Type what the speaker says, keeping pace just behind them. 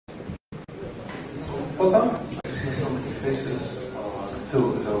Well done. Some cases, Phil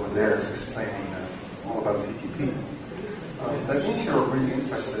is over there explaining all about TTP. That means you're really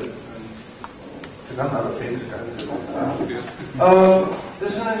interested. Because I'm not a famous guy.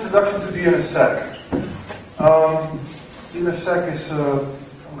 This is an introduction to dnsdec. dnsdec is,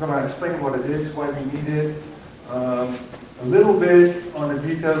 I'm going to explain what it is, why we need it, a little bit on the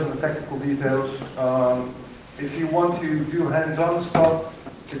details, the technical details. If you want to do hands-on stuff,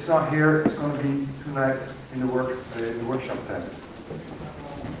 it's not here, it's going to be tonight in the workshop tent.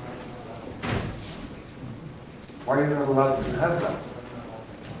 Why are you not allowed to have that?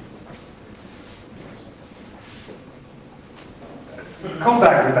 Come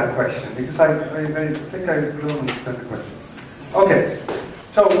back with that question, because I think I don't understand the question. Okay,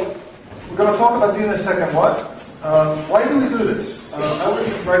 so we're going to talk about dnsdec and what. Why do we do this? I would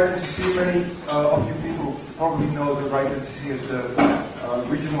write NCC, many of you people probably know that write NCC is the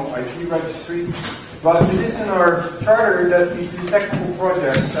regional IT registry, but it is in our charter that we do technical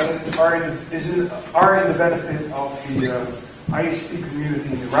projects that are in the benefit of the ISP community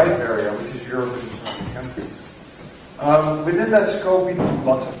in the right area, which is Europe and surrounding countries. Within that scope, we do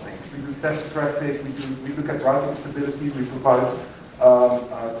lots of things. We do test traffic, we look at routing stability, we provide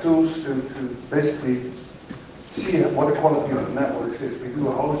tools to basically see what the quality of the networks is. We do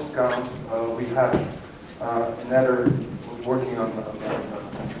a host count. We have another working on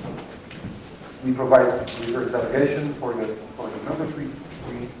we provide reverse delegation for the numbers we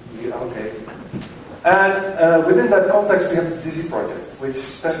allocate. And within that context, we have the DZ project, which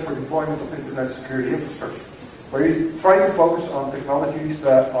stands for Deployment of Internet Security Infrastructure, where we try to focus on technologies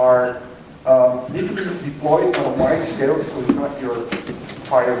that are need to be deployed on a wide scale, so it's not your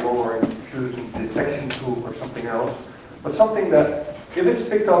firewall or intrusion detection tool or something else, but something that, if it's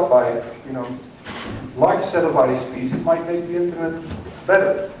picked up by large set of ISPs, it might make the internet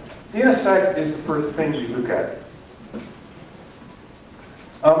better. dnsdec is the first thing we look at.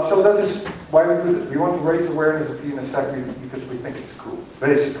 So that is why we do this. We want to raise awareness of dnsdec because we think it's cool,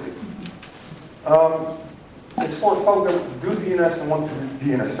 basically. It's for folks that do DNS and want to do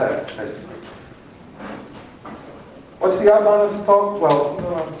dnsdec, basically. What's the outline of the talk? Well,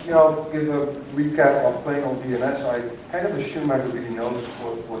 give a recap of plain old DNS. I kind of assume everybody knows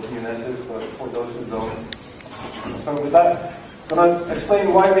what DNS is, but for those who don't. So with that, I'm going to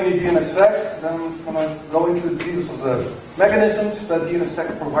explain why we need dnsdec, then I'm going to go into the details of the mechanisms that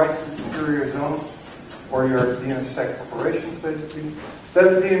dnsdec provides to secure your zones, or your dnsdec operations, basically. Then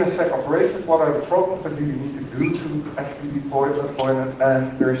the dnsdec operations, what are the problems that you need to do to actually deploy it,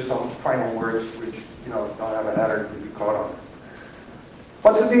 and there's some final words which don't have a header to be caught on.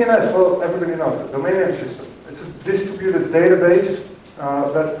 What's a DNS? Well, everybody knows it. Domain name system. It's a distributed database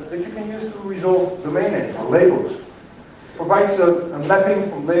that you can use to resolve domain names or labels. Provides a mapping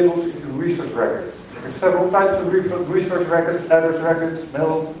from labels into resource records. There's several types of resource records: address records,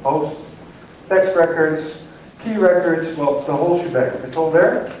 mail, host, text records, key records. Well, the whole shebang. It's all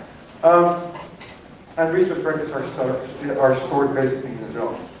there. And resource records are stored basically in the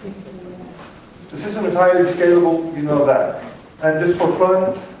zone. The system is highly scalable, you know that. And just for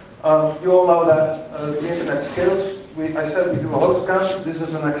fun, you all know that the internet scales. I said we do a host count. This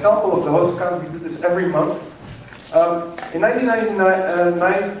is an example of the host count. We do this every month. In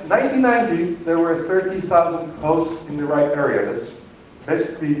 1990, there were 30,000 hosts in the right area. That's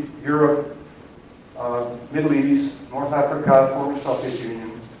basically Europe, Middle East, North Africa, former Soviet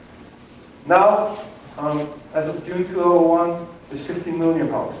Union. Now, as of June 2001, there's 15 million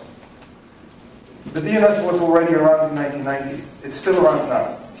hosts. The DNS was already around in 1990. It's still around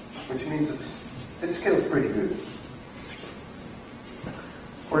now, which means it scales pretty good.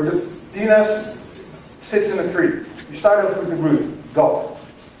 Where the DNS sits in a tree. You start off with the root, dot.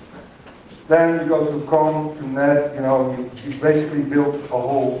 Then you go to com, to net, you basically build a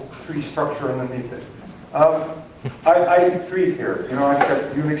whole tree structure underneath it. I treat here, I've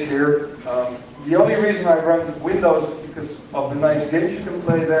got Unix here. The only reason I run Windows is because of the nice games you can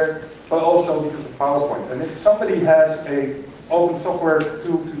play there, but also because of PowerPoint. And if somebody has a open software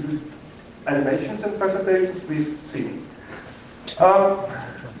tool to do animations and presentations, please see me. So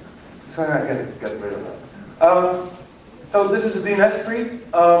I can get rid of that. So this is a DNS tree.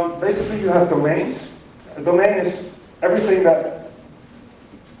 Basically, you have domains. A domain is everything that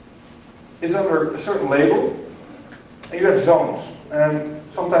is under a certain label, and you have zones. And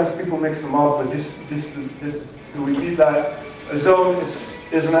sometimes people mix them up, but just to repeat that, a zone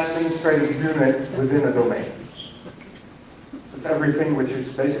is an administrative unit within a domain. It's everything which is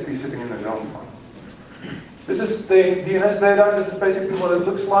basically sitting in a zone file. This is the DNS data. This is basically what it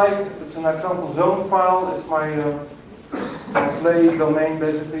looks like. It's an example zone file. It's my play domain,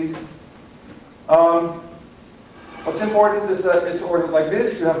 basically. What's important is that it's ordered like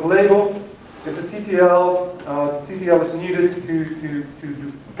this. You have a label. It's a TTL. TTL is needed to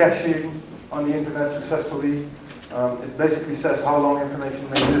do caching on the internet successfully. It basically says how long information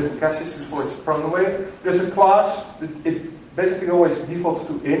may live in caches before it's thrown away. There's a class. It basically always defaults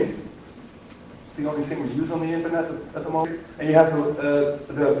to int. It's the only thing we use on the internet at the moment. And you have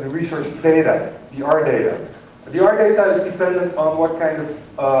the resource data, the R data. The R data is dependent on what kind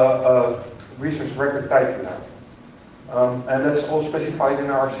of resource record type you have. And that's all specified in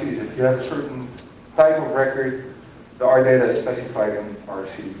RCs. If you have a certain type of record, the R data is specified in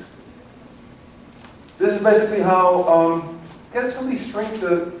RCs. This is basically how, can somebody shrink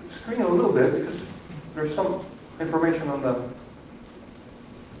the screen a little bit because there's some information on the.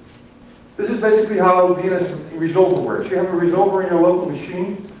 This is basically how DNS resolver works. You have a resolver in your local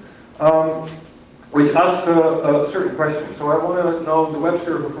machine, which asks a certain question. So I want to know the web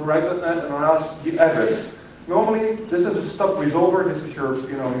server from right.net, and I ask the address. Normally, this is a stub resolver. This is your,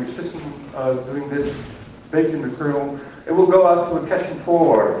 your system doing this, baked in the kernel. It will go out to a caching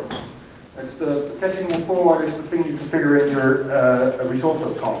forwarder. It's the caching forwarder is the thing you configure in your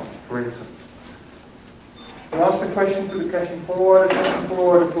resolve.com, for instance. You ask the question to the caching forwarder. The caching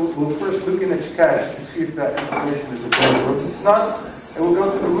forwarder will first look in its cache to see if that information is available. If it's not, it will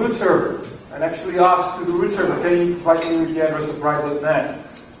go to the root server and actually ask to the root server, can you provide me with the address of right.net?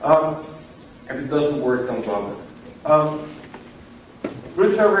 If it doesn't work, don't bother.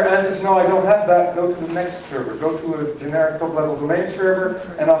 Root server answers, no, I don't have that. Go to the next server. Go to a generic top-level domain server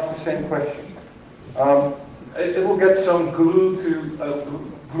and ask the same question. It will get some glue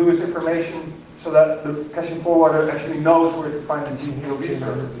to glue its information so that the caching forwarder actually knows where to find the GTLD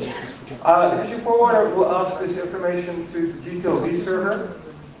server. The caching forwarder will ask this information to the GTLD server.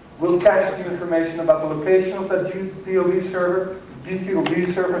 We'll cache the information about the location of that GTLD server.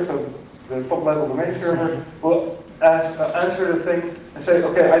 GTLD server, so the top-level domain server, will answer the thing and say,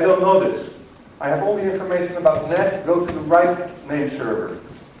 okay, I don't know this. I have all the information about net, go to the right name server.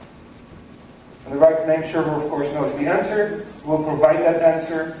 And the right name server, of course, knows the answer, will provide that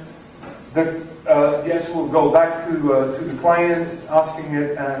answer. The answer will go back to the client asking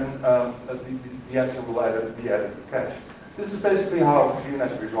it, and the answer will be added to cache. This is basically how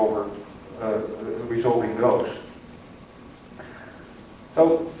DNS resolver resolving goes.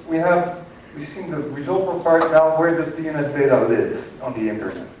 So we've seen the resolver part. Now, where does DNS data live on the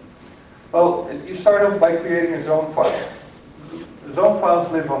internet? Well, you start off by creating a zone file. The zone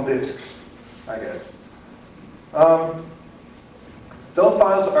files live on disks, I guess. Zone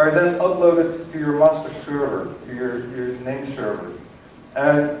files are then uploaded to your master server, to your name server.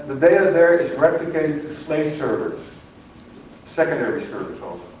 And the data there is replicated to slave servers, secondary servers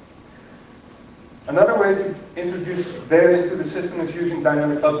also. Another way to introduce data into the system is using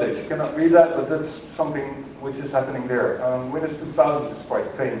dynamic updates. You cannot read that, but that's something which is happening there. Windows 2000 is quite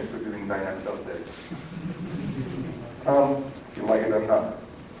famous for doing dynamic updates. If you like it or not.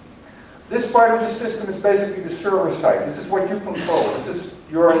 This part of the system is basically the server side. This is what you control. This is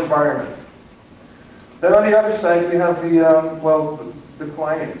your environment. Then on the other side, we have the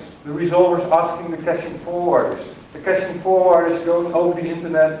clients, the resolvers asking the caching forwarders. The caching forward is going over the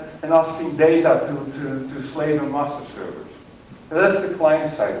internet and asking data to slave and master servers. So that's the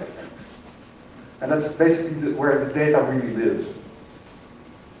client side of things. And that's basically where the data really lives.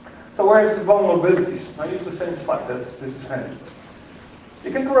 So where is the vulnerabilities? I use the same slide. This is handy.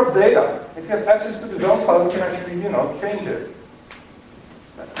 You can corrupt data. If you have access to the zone file, you can actually, change it.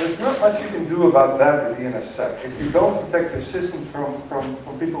 There's not much you can do about that with dnsdec. If you don't protect your system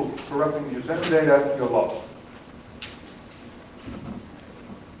from people corrupting your zone data, you're lost.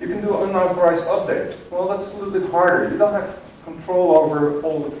 You can do unauthorized updates. Well, that's a little bit harder. You don't have control over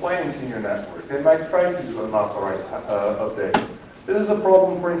all the clients in your network. They might try to do unauthorized updates. This is a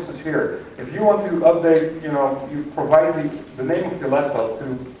problem, for instance, here. If you want to update, you provide the name of your laptop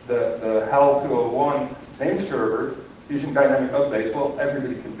to the HAL 201 name server using dynamic updates. Well,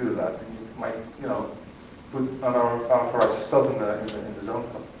 everybody can do that. And you might, put unauthorized stuff in the zone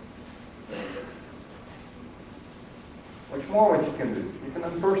file. Much more what you can do. You can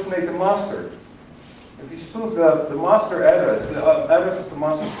impersonate the master. If you spoof the master address, the address of the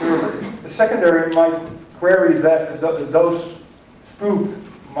master server, the secondary might query those spoofed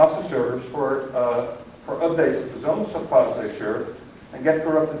master servers for updates of the zone subfiles they serve and get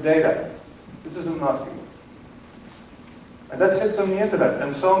corrupted data. This is a nasty one. And that sits on the internet.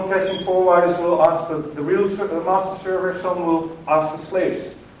 And some caching forwarders will ask the real master server, some will ask the slaves.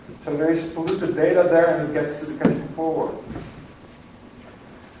 So there is polluted data there and it gets to the caching forward.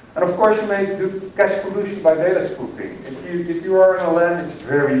 And of course you may do cache pollution by data spoofing. If you are in a LAN, it's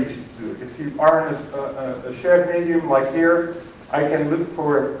very easy to do. If you are in a shared medium like here, I can look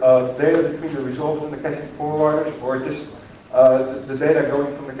for data between the resolvers and the caching forwarders, or just the data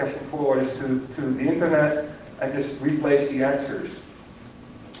going from the caching forwarders to the internet, and just replace the answers.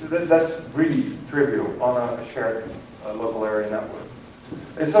 That's really trivial on a shared local area network.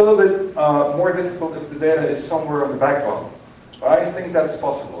 It's a little bit more difficult if the data is somewhere on the backbone. But I think that's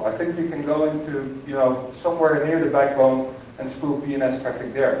possible. I think you can go into, somewhere near the backbone and spoof DNS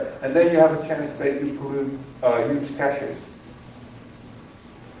traffic there. And then you have a chance that you pollute huge caches.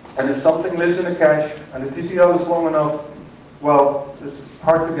 And if something lives in a cache and the TTL is long enough, well, it's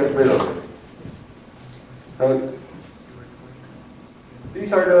hard to get rid of it. So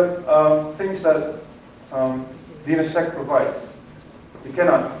these are the things that dnsdec provides. You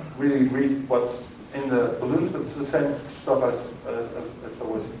cannot really read what's in the balloons, but it's the same stuff as there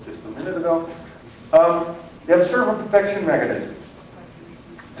was just a minute ago. You have server protection mechanisms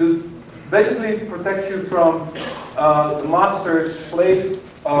to basically protect you from the master-slave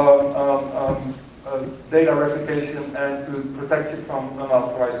data replication and to protect you from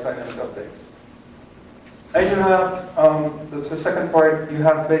unauthorized dynamic updates. And you have, that's the second part, you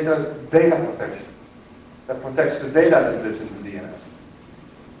have data protection that protects the data that lives in the DNS.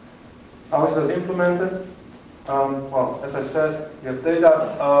 How is that implemented? Well, as I said, you have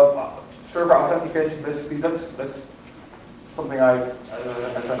data, server authentication, basically, that's something I've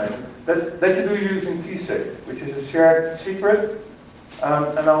done. That you do using tsig, which is a shared secret,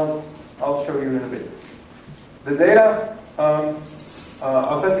 and I'll show you in a bit. The data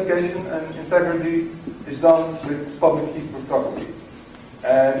authentication and integrity is done with public key cryptography.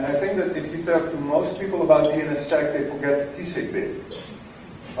 And I think that if you talk to most people about dnsdec, they forget the tsig bit.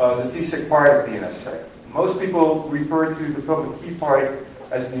 The tsig part of dnsdec. Most people refer to the public key part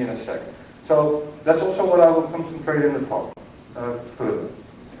as dnsdec. So that's also what I will concentrate in the talk further.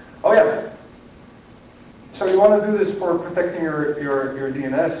 Oh yeah. So you want to do this for protecting your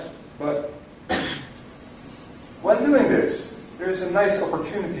DNS, but when doing this, there's a nice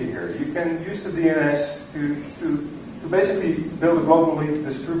opportunity here. You can use the DNS to basically build a globally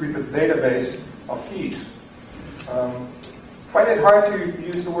distributed database of keys. Find it hard to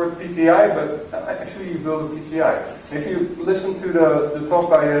use the word PKI, but actually you build a PKI. If you listen to the talk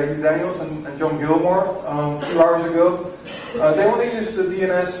by Hugh Daniels and John Gilmore 2 hours ago, they want to use the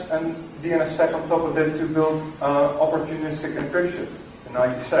DNS and dnsdec on top of it to build opportunistic encryption in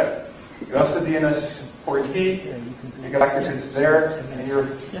IPsec. You ask the DNS for a key, you get back if it's there, and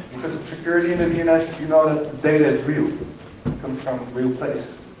because of security in the DNS, you know that the data is real. It comes from a real place.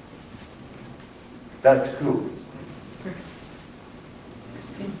 That's cool.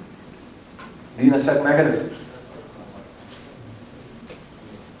 DNSsec mechanisms.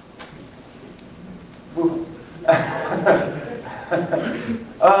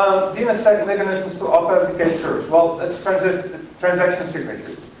 DNSsec mechanisms to authenticate servers. Well, that's transaction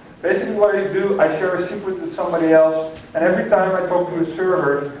signature. Basically what I do, I share a secret with somebody else, and every time I talk to a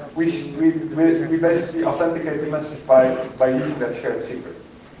server, we basically authenticate the message by using that shared secret.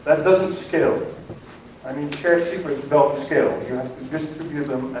 That doesn't scale. I mean, shared secrets don't scale. You have to distribute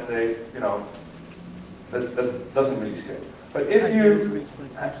them, and they, that doesn't really scale. But if you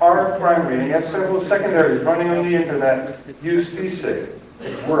are primary and you have several secondaries running on the internet, use tsig.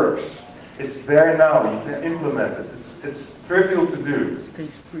 It works. It's there now. You can implement it. It's trivial to do.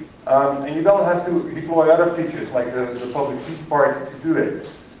 And you don't have to deploy other features like the public key part to do it.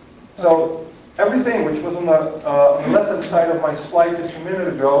 So everything which was on the left-hand side of my slide just a minute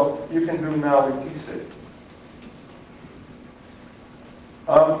ago, you can do now with tsig.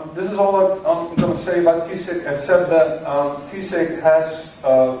 This is all I'm going to say about tsig, except that tsig has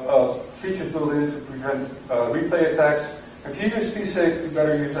features built in to prevent replay attacks. If you use tsig, you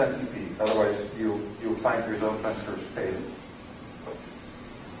better use NTP, otherwise you'll find your zone transfers failing.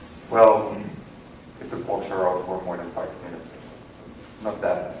 Well, if the clocks are out for more than 5 minutes, not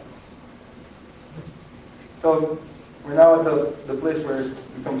that bad. So we're now at the place where it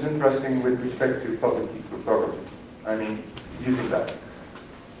becomes interesting with respect to public key cryptography. I mean, using that.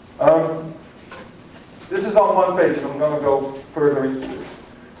 This is on one page, and I'm going to go further into it.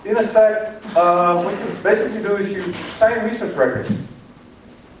 dnsdec, what you basically do is you sign resource records.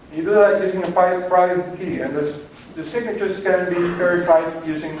 You do that using a private key, and the signatures can be verified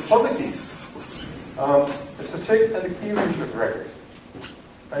using public keys. It's the SIG and the key resource record.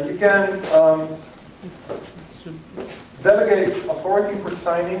 You can delegate authority for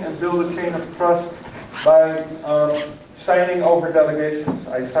signing and build a chain of trust by signing over delegations.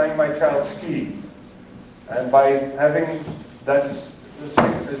 I sign my child's key. And by having that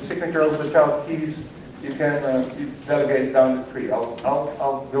the signature over the child's keys, you delegate down the tree.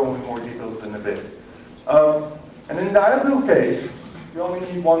 I'll go into more details in a bit. And in the ideal case, you only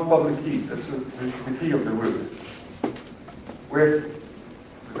need one public key. That's the key of the root. We're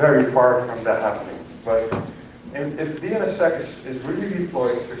very far from that happening. But if dnsdec is really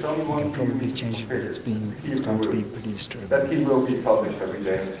deployed, there's only one key. Probably change it, but it's going to be pretty disturbing. That key will be published every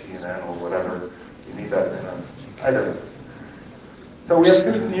day in CNN or whatever. You need that in I don't know. So we have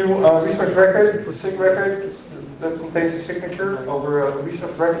two new resource records, SIG record that contains a signature over a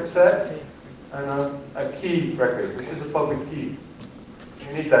resource record set, and a key record, which is a public key.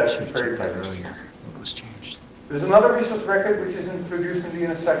 You need that. Should have checked that earlier. What was changed? There's another resource record which is introduced in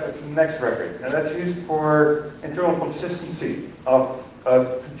dnsdec. That's the next record, and that's used for internal consistency of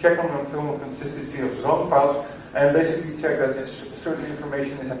to check on the internal consistency of zone files, and basically check that certain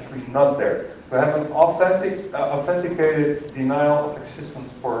information is actually not there. We have an authenticated denial of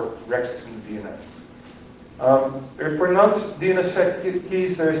existence for records in DNS. For non-DNSSEC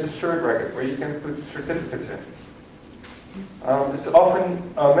keys, there is a cert record where you can put certificates in. It's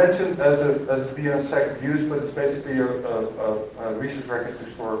often mentioned as a dnsdec use, but it's basically a resource record to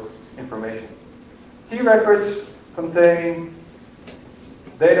store information. Key records contain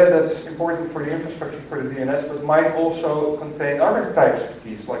data that's important for the infrastructure for the DNS, but might also contain other types of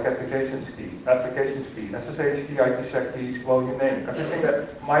keys, like applications key, SSH key, IPsec keys, well, you name it. Everything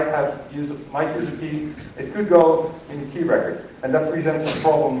that might use a key, it could go in the key record, and that presents a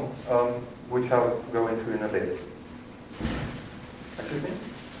problem, which I'll go into in a bit. Excuse me?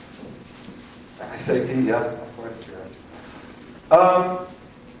 I say key, yeah, of course. Yeah.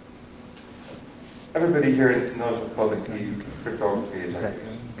 Everybody here knows what public key cryptography is.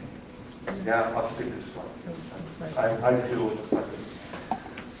 Yeah, I'll speak this one. I deal with this like this.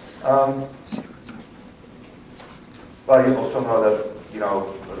 Well, you also know that,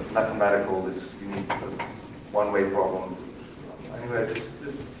 mathematical is unique, one-way problem. Anyway,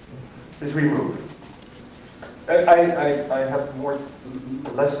 this we move. I have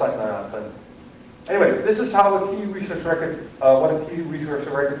less time now. Anyway, this is how a key resource record, what a key resource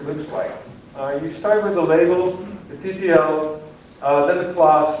record looks like. You start with the label, the TTL, then the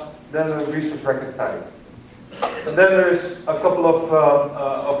class, then the resource record type. And then there's a couple of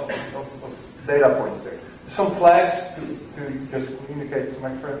data points there. Some flags to just communicate some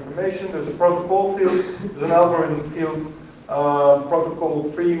extra information. There's a protocol field, there's an algorithm field.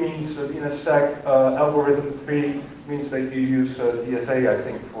 Protocol free means dnsdec, algorithm free means that you use DSA, I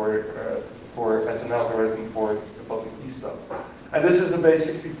think, for as an algorithm for the public key stuff. And this is a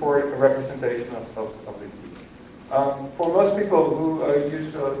base64 representation of the key. For most people who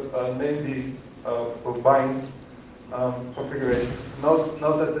use namely bind configuration, note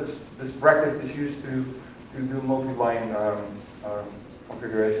that this bracket is used to do multi-line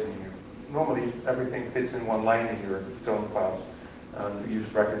configuration here. Normally, everything fits in one line in your zone files. To use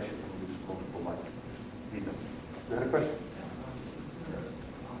brackets, you can use multiple lines. Just need them. You had a question?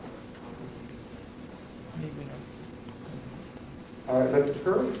 Let's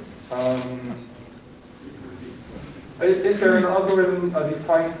go. Is there an algorithm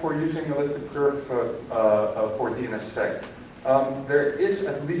defined for using elliptic curve for dnsdec? There is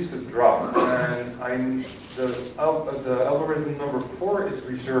at least a draft, and the algorithm number 4 is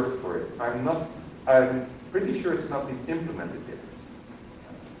reserved for it. I'm pretty sure it's not been implemented yet.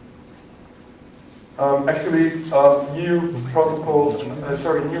 Actually, new protocols,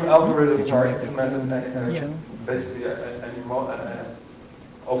 new algorithms are implemented basically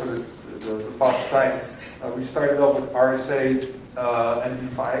over the past time. We started off with RSA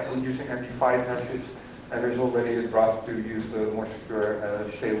MD5, we're using MD5 hashes, and there's already a draft to use the more secure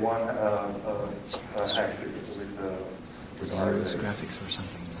SHA-1 hash with RSA graphics or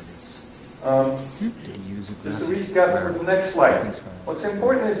something. Just to recap for the next slide. What's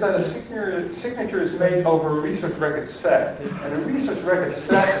important is that a signature is made over a resource record set. And a resource record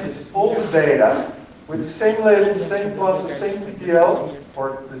set is all the data with the same label, the same class, the same TTL,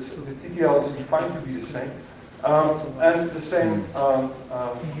 or the TTL is defined to be the same, and the same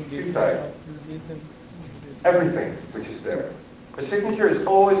key type. Everything which is there. A signature is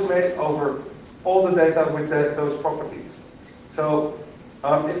always made over all the data with those properties. So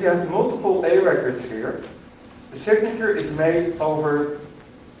if you have multiple A records here, the signature is made over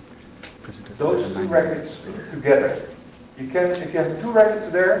those two records together. If you have two records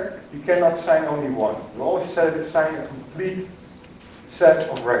there, you cannot sign only one. You always sign a complete set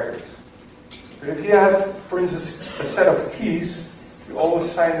of records. So if you have, for instance, a set of keys, you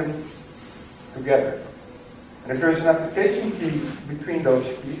always sign them together. And if there's an application key between those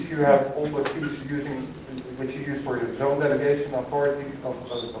keys, you have all the keys which you use for the zone delegation authority of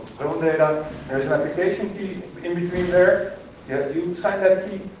zone data. There's an application key in between there. Yeah, you sign that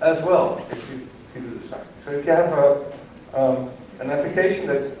key as well if you do the sign. So if you have an application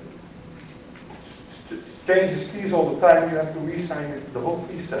that changes keys all the time, you have to re-sign the whole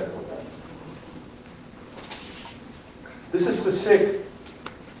key set all the time. This is the SIG.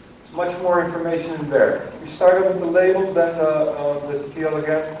 There's much more information in there. We started with the label, then the TL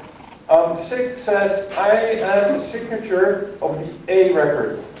again. The SIG says, I have a signature of the A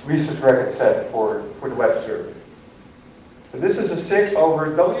record, resource record set for the web server. So this is a SIG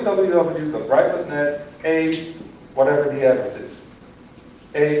over www.write.net, A, whatever the address is.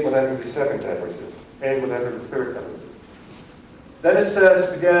 A, whatever the second address is. A, whatever the third address is. Then it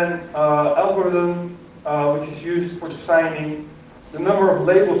says, again, algorithm, which is used for designing the number of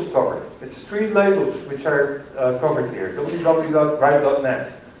labels covered. It's 3 labels which are covered here,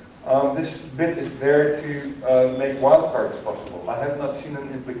 www.write.net. This bit is there to make wildcards possible. I have not seen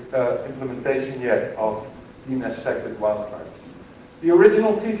an implementation yet of dnsdec with wildcards. The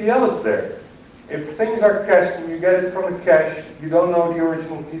original TTL is there. If things are cached and you get it from a cache, you don't know the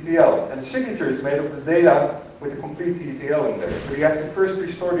original TTL. And the signature is made of the data with the complete TTL in there. So you have to first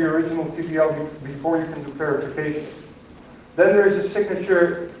restore the original TTL before you can do verification. Then there is a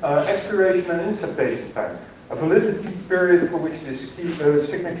signature expiration and insertion time, a validity period for which this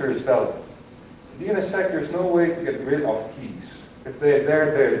signature is valid. In dnsdec, there's no way to get rid of keys. If they're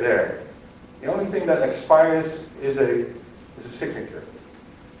there, they're there. The only thing that expires is a signature.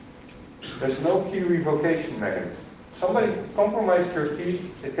 There's no key revocation mechanism. Somebody compromised your key,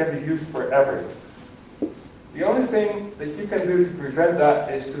 it can be used forever. The only thing that you can do to prevent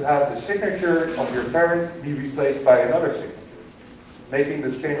that is to have the signature of your parent be replaced by another signature, making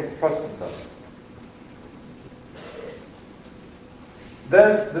the chain of trust undone.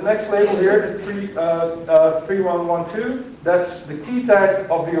 Then the next label here, the 3112, that's the key tag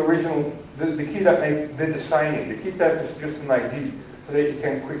of the original, the key that did the signing. The key tag is just an ID, so that you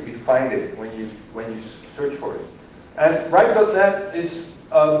can quickly find it when you search for it. And write.net is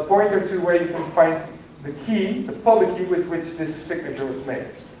the pointer to where you can find the key, the public key with which this signature was made.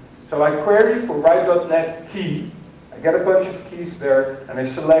 So I query for write.net key, I get a bunch of keys there, and I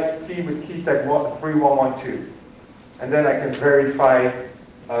select key with key tag 3112. And then I can verify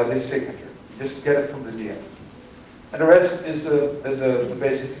this signature. Just get it from the DM. And the rest is the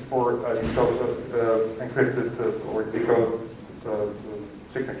basics for encrypted or decoded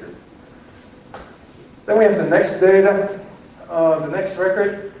signature. Then we have the next data, the next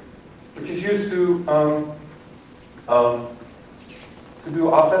record, which is used to do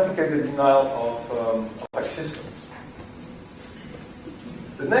authenticated denial of existence.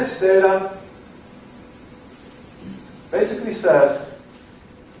 The next data basically says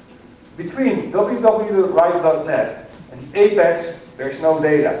between www.write.net and the apex, there's no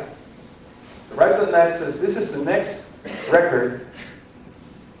data. The write.net says this is the next record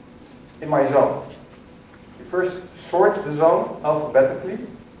in my zone. You first sort the zone alphabetically,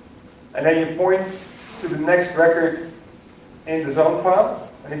 and then you point to the next record in the zone file,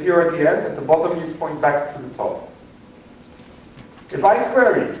 and if you're at the end, at the bottom, you point back to the top. If I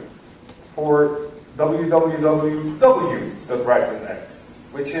query for www.write.net,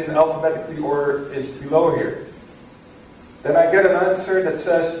 which in alphabetically order is below here, then I get an answer that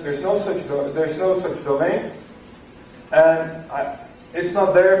says there's no such domain, and it's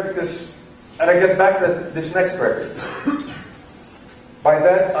not there because, and I get back this next record. By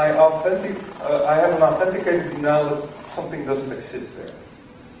that, I have an authenticated denial that something doesn't exist there.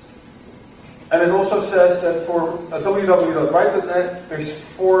 And it also says that for www.write.net, there's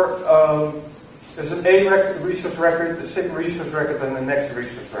an A record, resource record, a SIG resource record, and the next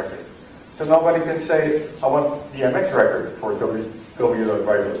resource record. So nobody can say, I want the MX record for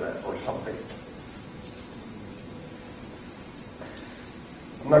www.write.net or something.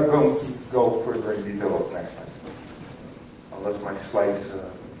 I'm not going to go further in detail next time, unless my slides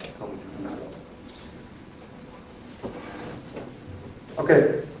tell me to do so. Okay,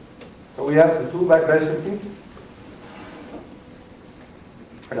 so we have the toolback basically,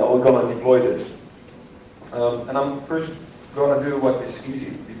 and now we're going to deploy this. And I'm first going to do what is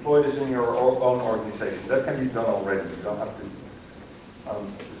easy. Deploy this in your own organization. That can be done already. You don't have to.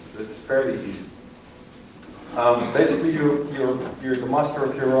 It's fairly easy. Basically, you're the master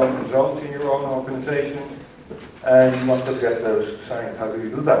of your own zones in your own organization, and you want to get those signed. How do you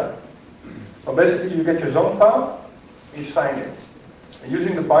do that? So basically, you get your zone file, you sign it. And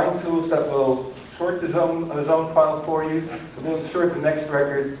using the bind tools that will sort the zone file for you, it will insert the next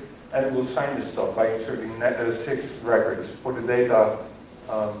record and it will sign this stuff by inserting 6 records for the data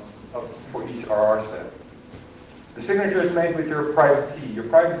for each RR set. The signature is made with your private key. Your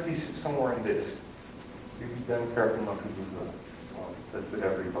private key sits somewhere in this. You be then careful not to do that. Well, that's with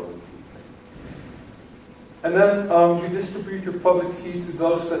every public key. And then you distribute your public key to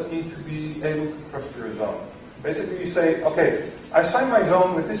those that need to be able to trust your zone. Basically, you say, okay, I sign my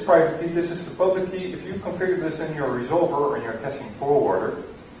zone with this private key. This is the public key. If you configure this in your resolver or in your caching forwarder,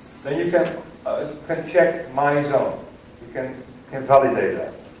 then you can check my zone. You can validate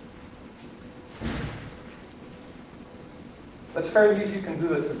that. That's very easy. You can do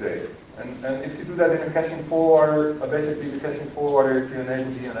that today. And if you do that in a caching forwarder, basically the caching forwarder, if you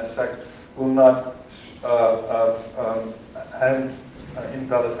enable dnsdec, will not hand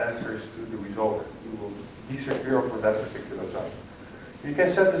invalid answers to the resolver. You will be secure for that particular zone. You can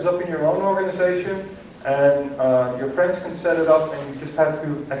set this up in your own organization, and your friends can set it up, and you just have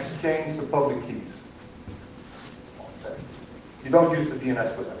to exchange the public keys. You don't use the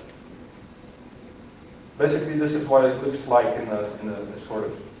DNS for that. Basically, this is what it looks like in a sort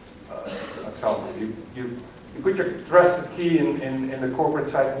of example. You put your trusted key in the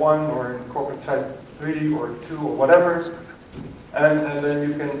corporate site 1 or in corporate site 3 or 2 or whatever, and then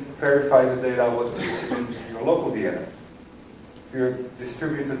you can verify the data was in your local DNS. If you're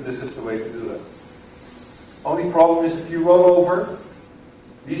distributed, this is the way to do that. Only problem is if you roll over,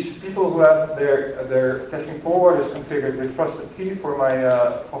 these people who have their caching forwarders configured with trusted key for my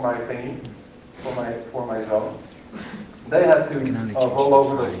thingy, for my zone, they have to roll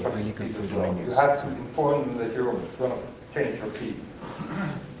over those trusted keys as well. You have to inform them that you're going to change your key.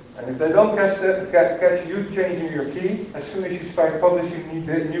 And if they don't catch you changing your key, as soon as you start publishing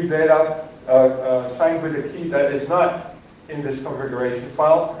new data signed with a key that is not in this configuration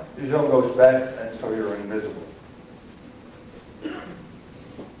file, the zone goes bad, and so you're invisible.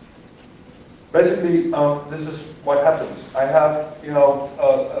 Basically, this is what happens. I have,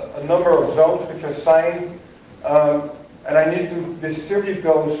 a number of zones which are signed, and I need to distribute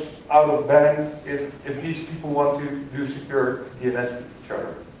those out of band if these people want to do secure DNS with each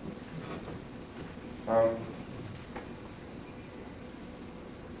other.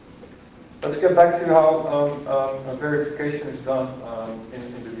 Let's get back to how verification is done in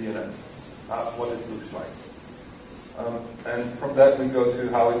the DNS, what it looks like. And from that we go to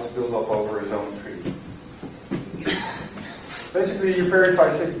how it's built up over a zone tree. Basically, you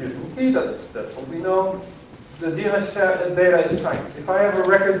verify secret using key, that's what we know. The DNS data is signed. If I have a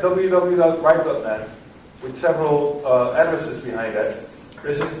record www.write.net with several addresses behind that,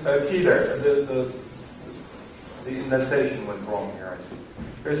 there's a key there. The indentation went wrong here,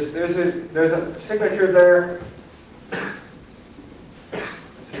 I see. There's a signature there.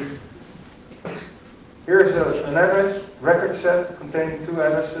 Here's an address record set containing 2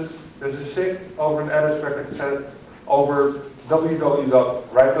 addresses. There's a SIG over an address record set over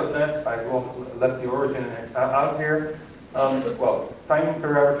www.write.net. I will let the origin out here. Timing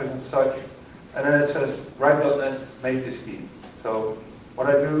parameters and such. And then it says write.net make this key. So what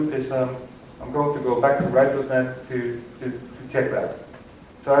I do is I'm going to go back to write.net to check that.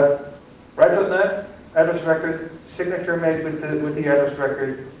 So I have write.net, address record, signature made with the address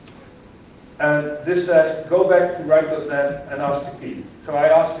record. And this says, go back to write.net and ask the key. So I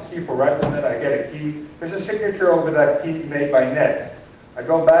ask the key for write.net, I get a key. There's a signature over that key made by net. I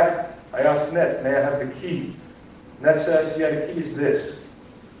go back, I ask net, may I have the key? Net says, yeah, the key is this.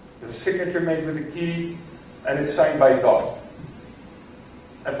 There's a signature made with the key, and it's signed by dot.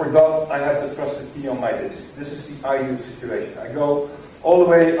 And for dot, I have the trusted key on my disk. This is the ideal situation. I go all the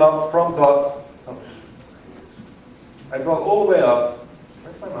way up from dot. I go all the way up.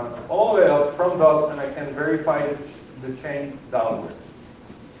 All the way up from dot, and I can verify the chain downwards.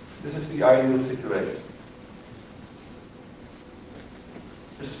 This is the ideal situation.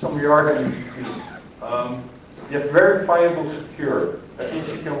 This is some jargon you use. You have verifiable secure. That means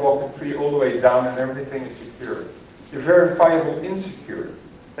you can walk the tree all the way down and everything is secure. You're verifiable insecure.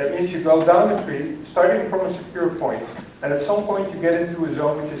 That means you go down the tree, starting from a secure point, and at some point you get into a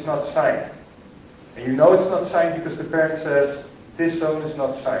zone which is not signed. And you know it's not signed because the parent says, this zone is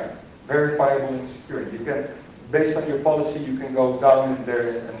not signed. Verifiable insecure. You can, based on your policy, you can go down in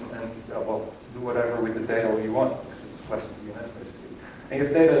there and do whatever with the data you want. It's less than DNS basically. And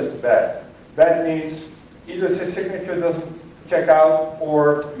if data is bad, that means either the signature doesn't check out,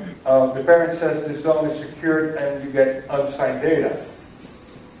 or the parent says this zone is secured and you get unsigned data.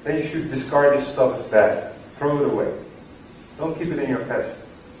 Then you should discard this stuff as bad. Throw it away. Don't keep it in your cache.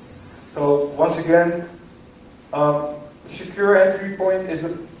 So once again, secure entry point is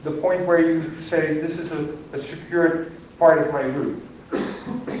the point where you say this is a secured part of my root.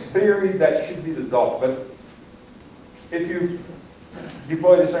 theory, that should be the dot. But if you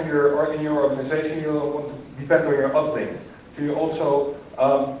deploy this in your organization, you want to depend on your uplink. So you also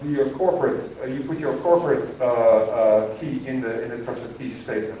do your corporate. You put your corporate key in the trusted key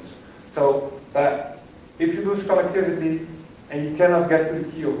statements. So that if you lose connectivity and you cannot get to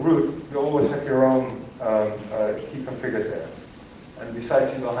the key of root, you always have your own key configured there. And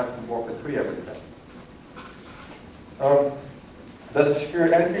besides, you don't have to walk the tree every time. That's a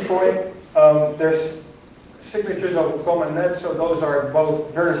secure entry point. There's signatures of a common net, so those are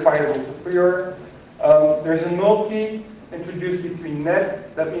both verifiable secure. There's a null key introduced between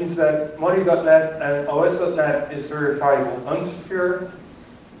net. That means that money.net and os.net is verifiable unsecure.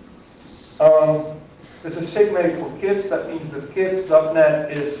 There's a sigmate for kids. That means that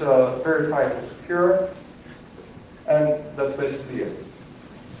kids.net is verifiable secure. And that's basically it.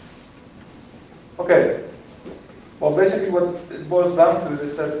 Okay. Well, basically what it boils down to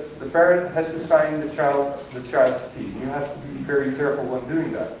is that the parent has to sign the child's key. You have to be very careful when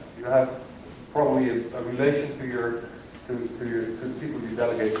doing that. You have probably a relation to the people you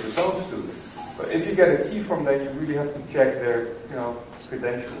delegate your phones to. But if you get a key from them, you really have to check their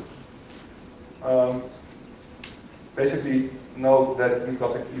credentials. Basically, know that you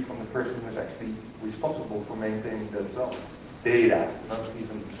got the key from the person who is actually responsible for maintaining that zone. Data, not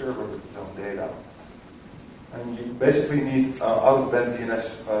even the server with its own data. And you basically need out-of-band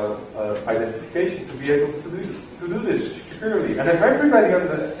DNS identification to be able to do this securely. And if everybody on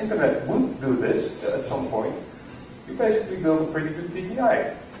the internet would do this at some point, you basically build a pretty good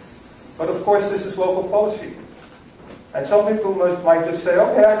PKI. But of course, this is local policy. And some people might just say,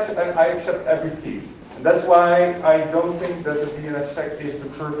 okay, I accept every key. And that's why I don't think that the dnsdec is the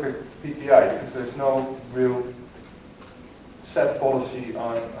perfect PKI, because there's no real set policy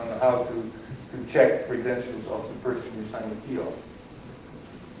on how to check credentials of the person you sign the key on.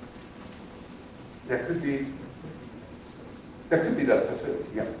 There could be that facility,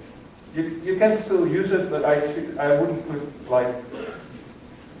 yeah. You can still use it, but I wouldn't put like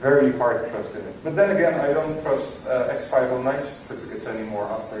very hard trust in it. But then again, I don't trust X509 certificates anymore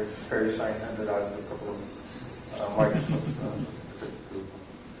after VeriSign handed out a couple of Microsoft certificates to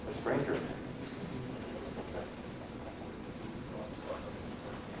a stranger.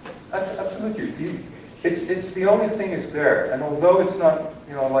 Absolutely. It's the only thing is there, and although it's not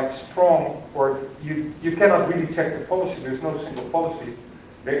like strong, or you cannot really check the policy. There's no single policy.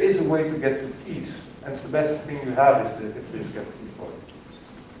 There is a way to get to keys, and it's the best thing you have is the get key policy.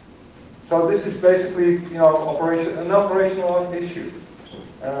 So this is basically an operational issue,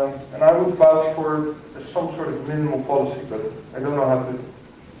 and I would vouch for some sort of minimal policy, but I don't know how to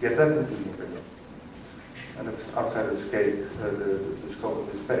get that into the internet. And it's outside the scope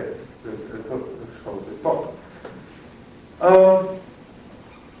of this page, the scope of this talk.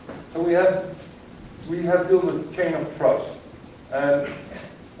 So we have built a chain of trust, and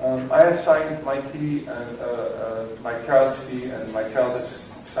I have signed my key and my child's key, and my child has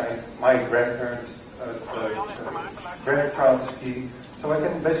signed my grandparents' grandchild's key, so I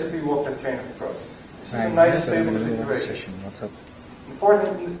can basically walk that chain of trust. This is a nice stable situation. What's up?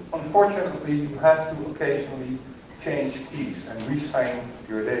 Unfortunately, you have to occasionally change keys and re-sign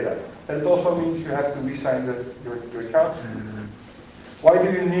your data. And it also means you have to re-sign your child's key. Why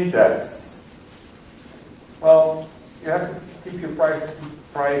do you need that? Well, you have to keep your private key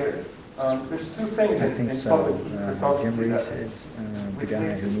private. There's two things in public key. Jim Reese is the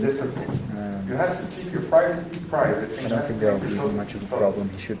guy who needs it. You have to keep your private key private. I don't think there will be much of a problem.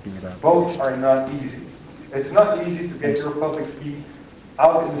 He should be about. Both are not easy. It's not easy to get your public key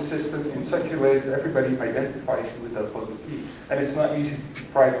out in the system in such a way that everybody identifies you with that public key. And it's not easy to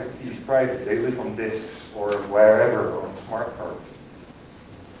keep private keys private. They live on disks or wherever, or on smart cards.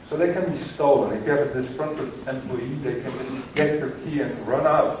 So they can be stolen. If you have a disgruntled employee, they can just get your key and run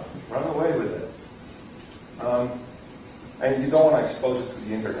away with it. And you don't want to expose it to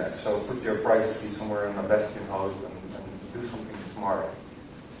the internet, so put your private key somewhere in a bastion host and do something smart.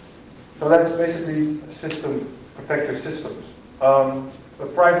 So that's basically system, protect your systems.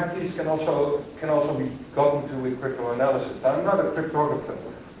 But private keys can also be gotten to with cryptanalysis. I'm not a cryptographer,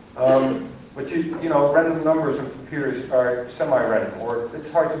 but random numbers in computers are semi-random, or it's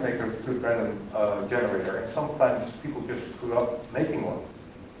hard to make a good random generator, and sometimes people just screw up making one.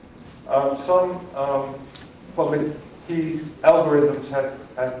 Some public key algorithms have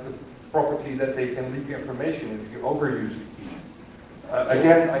the property that they can leak information if you overuse the key.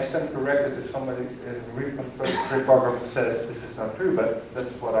 Again, I stand corrected if somebody in really cryptography says this is not true, but that's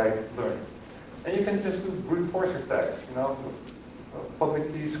what I learned. And you can just do brute force attacks.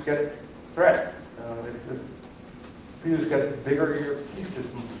 Public keys get cracked. If the computers get bigger, your keys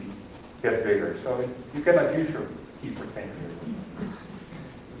just need to be get bigger. So you cannot use your key for 10 years.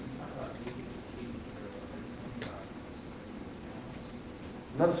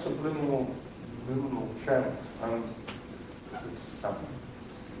 Not subliminal channels.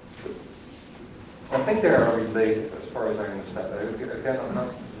 I think they are related as far as I understand. Again, I'm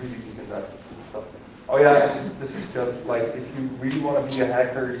not really into that stuff. Oh yeah, this is just like if you really want to be a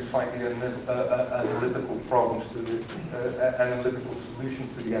hacker, you find the analytical problems to the analytical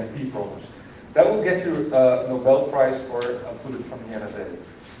solutions to the NP problems. That will get you a Nobel Prize or I'll put it from the NSA.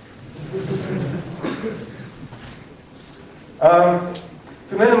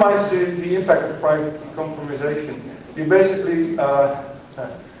 To minimize the impact of private compromisation, you basically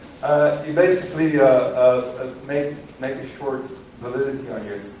make a short validity on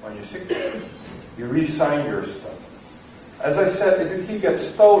your signature. You re-sign your stuff. As I said, if the key gets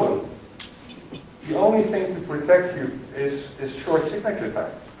stolen, the only thing to protect you is short signature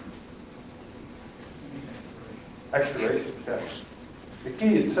time. Expiration, yes. The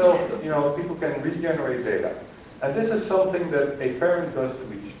key itself, people can regenerate data. And this is something that a parent does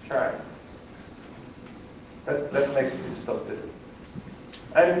to each child. That makes this stuff different.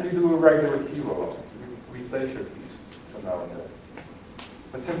 And you do a regular key rollout. You replace your keys from now and then.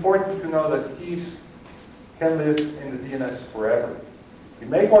 But it's important to know that keys can live in the DNS forever. You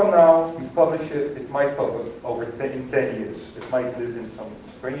make one now, you publish it, it might pop up in 10 years. It might live in some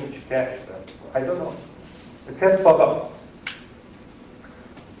strange cache. I don't know. It can pop up.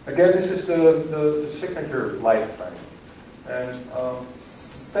 Again, this is the signature lifetime. And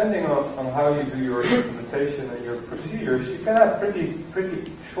depending on how you do your implementation and your procedures, you can have pretty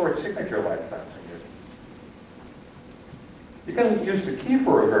short signature lifetimes in here. You can use the key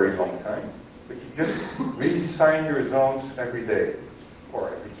for a very long time, but you just re-sign your zones every day, or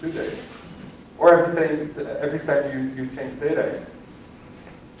every 2 days, or every time you change data.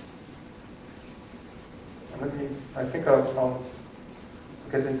 And I think I'll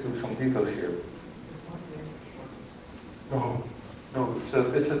get into some details here. No, it's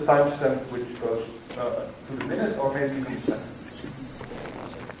a timestamp which goes to the minute or maybe even second.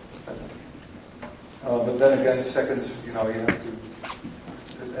 But then again, seconds, you have to.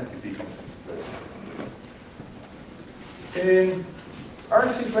 This entity comes into play. In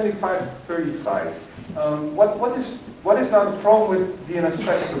RC 2535, what is now the problem with dnsdec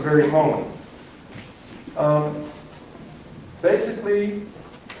at the very moment? Basically,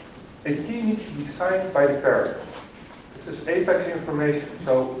 a key needs to be signed by the parent. This is Apex information.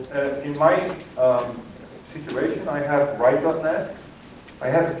 So in my situation, I have write.net. I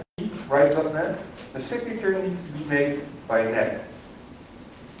have a key, write.net. The signature needs to be made by net.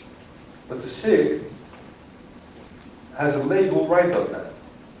 But the SIG has a label write.net.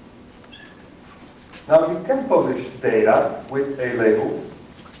 Now you can publish data with a label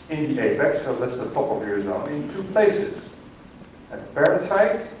in the Apex, so that's the top of your zone, in 2 places. At the parent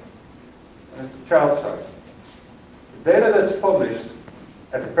side and at the child side. The data that's published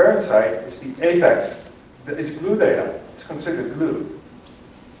at the parent side is the Apex. It's glue data. It's considered glue,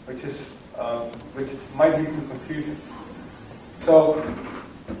 which might lead to confusion. So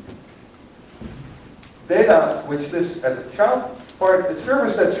data which lives at the child part, the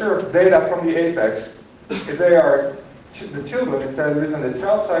servers that serve data from the Apex, if they are the children, if they live on the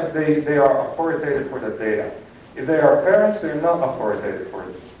child side, they are authoritative for that data. If they are parents, they're not authoritative for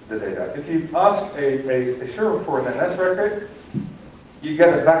the data. If you ask a server for an NS record, you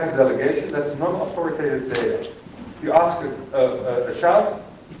get a back delegation. That's non-authoritative data. If you ask a child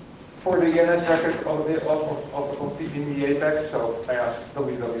for the NS record of the in the Apex, so I ask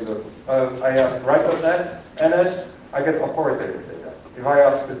I ask write.net NS, I get authoritative data. If I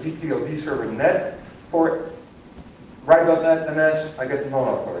ask the GTLD server net for write.net NS, I get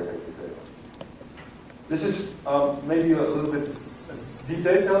non-authoritative data. This is maybe a little bit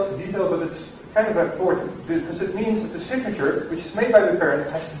detail, but it's kind of important because it means that the signature, which is made by the parent,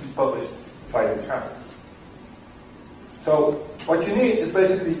 has to be published by the child. So what you need is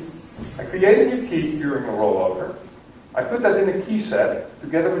basically, I create a new key during a rollover. I put that in a key set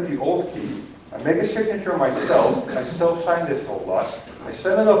together with the old key. I make a signature myself. I self-sign this whole lot. I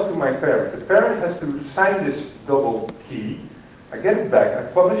send it off to my parent. The parent has to sign this double key. I get it back. I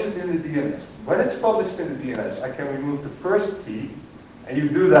publish it in the DNS. When it's published in the DNS, I can remove the first key. And you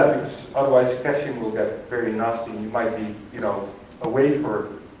do that because otherwise caching will get very nasty and you might be, away for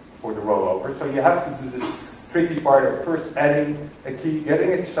the rollover. So you have to do this tricky part of first adding a key,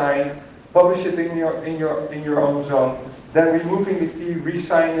 getting it signed, publish it in your own zone, then removing the key,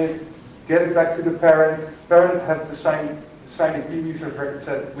 re-sign it, get it back to the parent. Parent has to sign the key user's record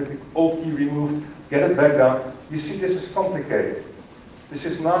set with the old key removed, get it back down. You see, this is complicated. This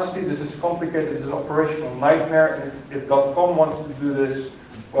is nasty, this is complicated, this is an operational nightmare, and if .com wants to do this,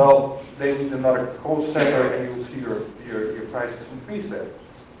 well, they need another call center, and you'll see your prices increase there.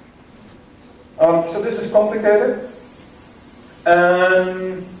 So this is complicated,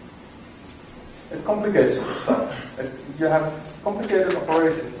 and it complicates stuff. You have complicated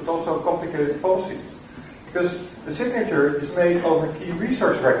operations, but also complicated policies. Because the signature is made over key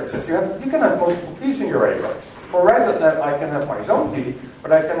resource records. You can have multiple keys in your AWS. For RedNet, I can have my zone key,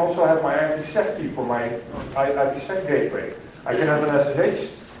 but I can also have my IPsec key for my IPsec gateway. I can have an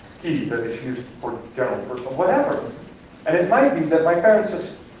SSH key that is used for general personal, whatever. And it might be that my parent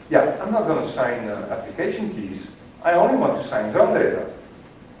says, yeah, I'm not going to sign application keys. I only want to sign zone data.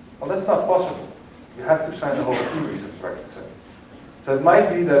 Well, that's not possible. You have to sign the whole key resource record set. So it might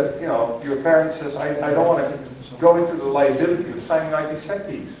be that, you know, your parent says, I don't want to go into the liability of signing IPsec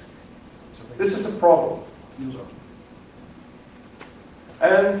keys. This is a problem.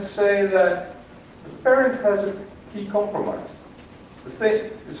 And say that the parent has a key compromised.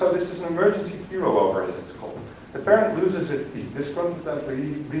 So this is an emergency key rollover, as it's called. The parent loses its key.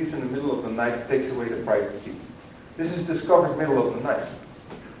 Discontently leaves in the middle of the night, takes away the private key. This is discovered middle of the night.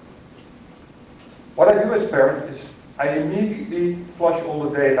 What I do as parent is I immediately flush all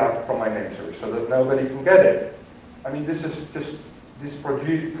the data from my name server so that nobody can get it. I mean, this is just, these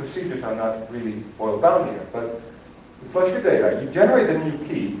procedures are not really boiled down here, but you flush your data, you generate a new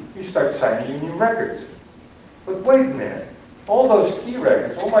key, you start signing your new records. But wait a minute, all those key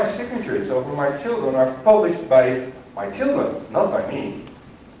records, all my signatures over my children are published by my children, not by me.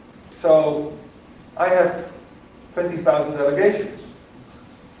 So I have 20,000 delegations.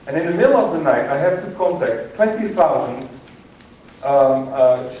 And in the middle of the night, I have to contact 20,000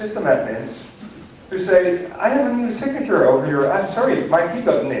 system admins who say, I have a new signature over here. I'm sorry, my key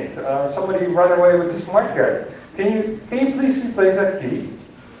got nicked. Somebody ran away with the smart card. Can you please replace that key?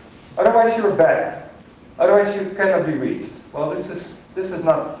 Otherwise you're bad. Otherwise you cannot be reached. Well, this is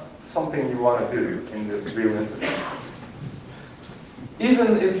not something you want to do in the real internet.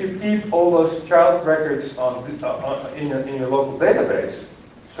 Even if you keep all those child records in your local database,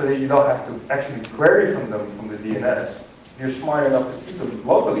 so that you don't have to actually query from them from the DNS, if you're smart enough to keep them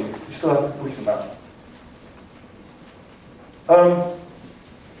locally, you still have to push them out.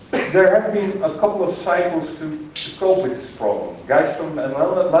 There have been a couple of cycles to cope with this problem. Guys from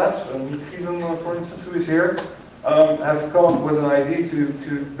ML Labs, and Stephen, for instance, who is here, have come up with an idea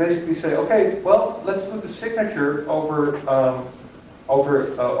to basically say, okay, well, let's put the signature over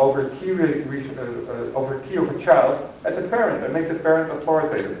key of a child at the parent and make the parent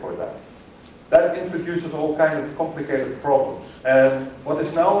authoritative for that. That introduces all kinds of complicated problems. And what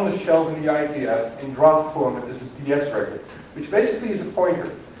is now on the shelf in the ITF in draft format is a DS record, which basically is a pointer.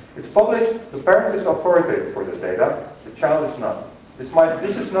 It's published, the parent is authoritative for the data, the child is not.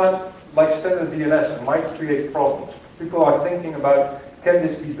 This is not like standard DNS, it might create problems. People are thinking about, can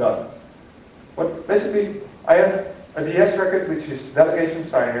this be done? But basically, I have a DS record, which is delegation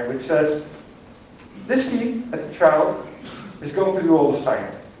signer, which says, this key at the child is going to do all the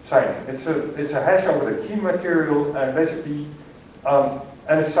signing. It's a hash over the key material, and basically,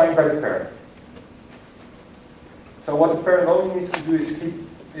 and it's signed by the parent. So what the parent only needs to do is keep,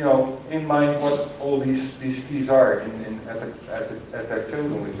 in mind what all these keys are at their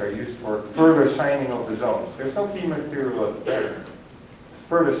children, which are used for further signing of the zones. There's no key material at the parent. It's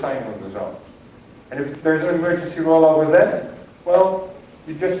further signing of the zones. And if there's an emergency rollover then, well,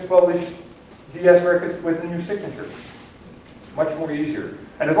 you just publish DS records with a new signature. Much more easier.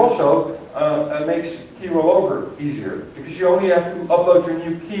 And it also makes key rollover easier, because you only have to upload your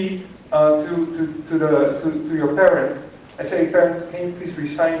new key to your parent and say, parent, can you please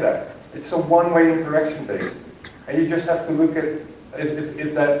re-sign that? It's a one-way interaction basically. And you just have to look at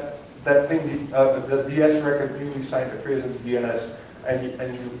if that thing, the DS record newly signed appears in the DNS,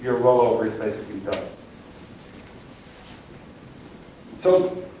 and your rollover is basically done.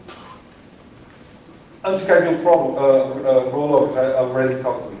 So, unscheduled rollovers, I already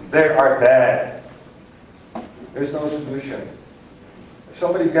talked about them. They are bad. There's no solution. If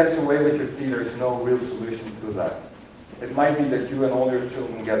somebody gets away with your key, there's no real solution to that. It might be that you and all your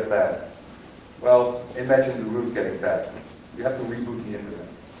children get bad. Well, imagine the root getting bad. You have to reboot the internet.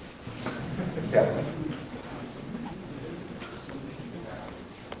 Yeah.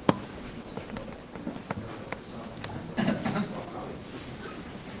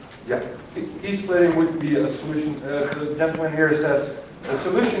 Yeah, key splitting would be a solution. The gentleman here says, the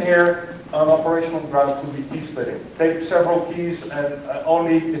solution here on operational grounds would be key splitting. Take several keys, and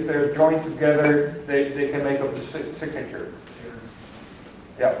only if they're joined together, they can make up the signature.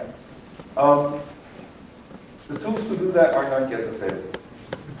 Yeah. The tools to do that are not yet available.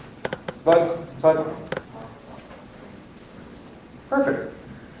 but perfect.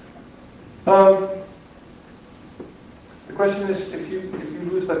 The question is, if you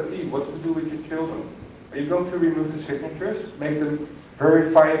lose that key, what to do with your children? Are you going to remove the signatures, make them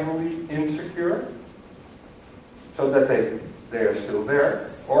verifiably insecure, so that they are still there?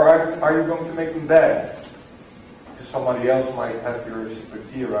 Or are you going to make them bad? Because somebody else might have your secret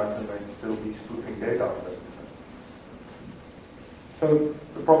key around and might still be spoofing data on that. So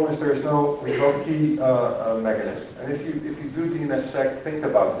the problem is there is no remote key mechanism. And if you do dnsdec, think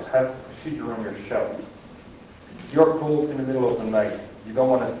about this. Have a procedure on your shelf. You're cold in the middle of the night. You don't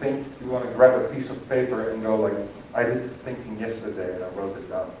want to think. You want to grab a piece of paper and go like, I did thinking yesterday and I wrote it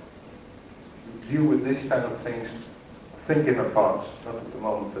down. You deal with these kind of things. Think in advance, not at the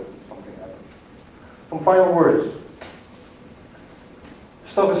moment that something happens. Some final words.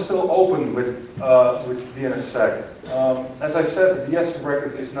 Stuff is still open with dnsdec. As I said, the DS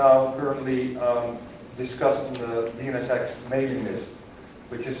record is now currently discussed in the dnsdec mailing list,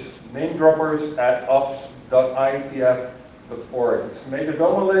 which is namedroppers@ops.ietf.org. It's a major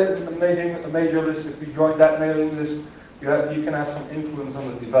list. If you join that mailing list, you can have some influence on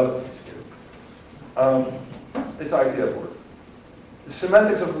the developments here. It's IETF work. The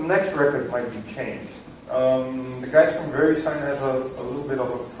semantics of the next record might be changed. The guys from VeriSign have a little bit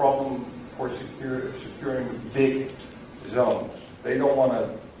of a problem for securing big zones. They don't want to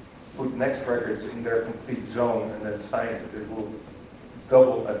put next records in their complete zone and then sign it. It will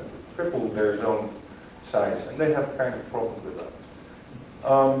double and triple their zone size, and they have kind of problems with that.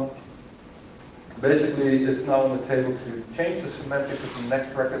 Basically, it's now on the table to change the semantics of the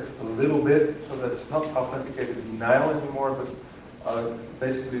next record a little bit so that it's not authenticated denial anymore, but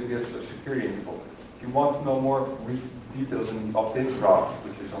basically gives a security interval. If you want to know more, read details in the opt-in draft,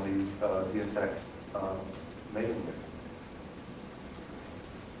 which is on the dnsdec mailing list.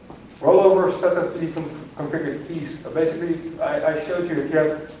 Rollover set of configured keys. Basically, I showed you if you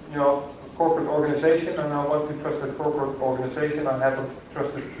have, a corporate organization and I want to trust that corporate organization, I have a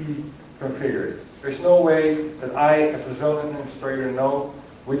trusted key configured. There's no way that I, as a zone administrator, know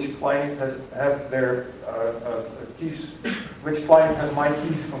which client have their keys, which client has my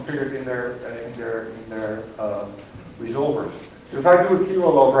keys configured in their resolvers. So if I do a key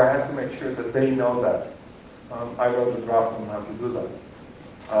rollover, I have to make sure that they know that. I wrote a draft on how to do that.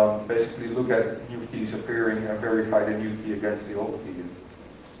 Basically, look at new keys appearing and verify the new key against the old key.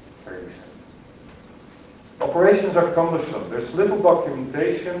 It's very simple. Operations are cumbersome. There's little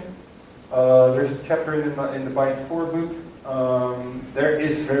documentation. There's a chapter in the bind4 book. There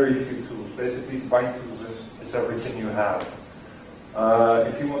is very few tools. Basically, bind tools is everything you have.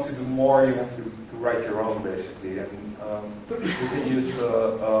 If you want to do more, you have to write your own, basically. And you can use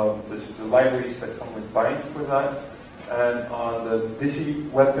the libraries that come with bind for that. And on the Dizzy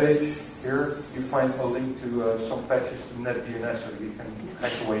webpage here, you find a link to some patches to NetDNS so you can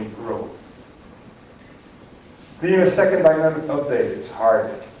hack away and grow. Being a second dynamic update is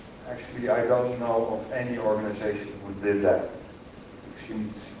hard. Actually, I don't know of any organization who did that. Because you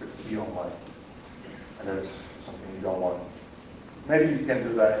need a secret key online. And that's something you don't want. Maybe you can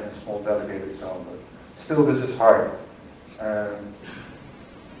do that in a small delegated zone, but still this is hard.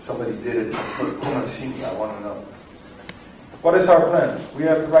 Somebody did it. Come and see me, I want to know. What is our plan? We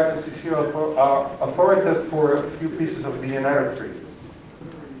have the right to secure authority for a few pieces of the inherit tree.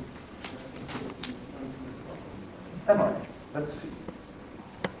 Am I? Let's see.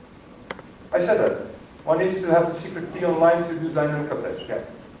 I said that. One needs to have the secret key online to do dynamic updates. Yeah.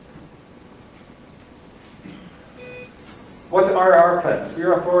 What are our plans? We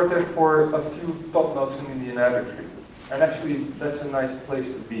are authoritative for a few top nodes in the inherit tree. And actually, that's a nice place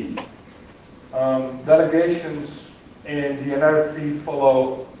to be. Delegations in the inherit tree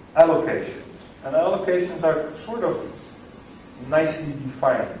follow allocations. And allocations are sort of nicely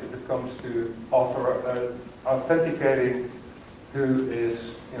defined if it comes to authenticating who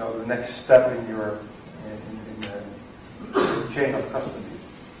is, the next step in your in the chain of custody.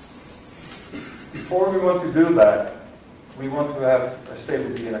 Before we want to do that, we want to have a stable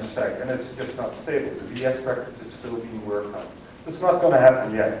dnsdec, and it's just not stable. The DS record is still being worked on. It's not going to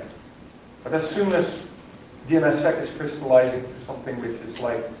happen yet. But as soon as dnsdec is crystallizing to something which is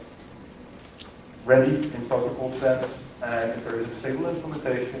like ready in protocol sense, and if there is a stable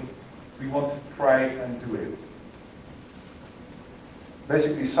implementation, we want to try and do it.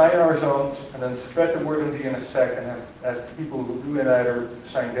 Basically sign our zones and then spread the word on dnsdec and have people who do inherit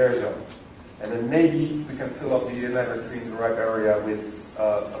sign their zones. And then maybe we can fill up the inherit tree in the right area with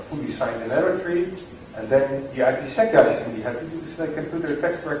a fully signed inherit tree, and then the IPsec guys can be happy because they can put their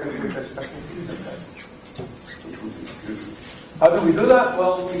text records with their special keys in there. Which would be good. How do we do that?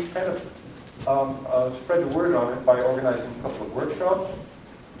 Well, we kind of spread the word on it by organizing a couple of workshops.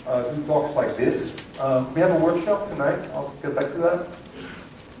 Do talks like this. We have a workshop tonight. I'll get back to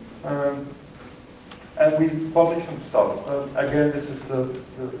that. And we publish some stuff. Again, this is the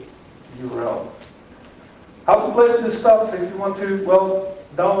URL. How to play with this stuff? If you want to, well,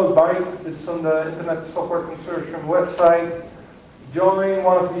 download Byte. It's on the Internet Software Consortium website. Join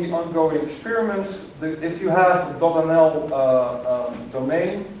one of the ongoing experiments. If you have a .nl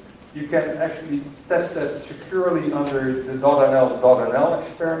domain, you can actually test that securely under the .nl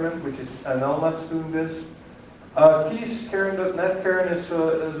experiment, which is NLNet's doing this. Keys, Karen.net. Karen is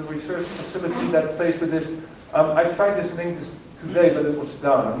a research facility that plays with this. I tried this link today, but it was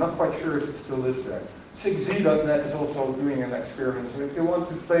down. I'm not quite sure if it still is there. 6z.net is also doing an experiment. So if you want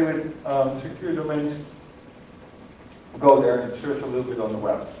to play with secure domains, go there and search a little bit on the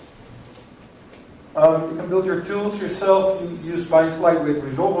web. You can build your tools yourself. You use Byte's lightweight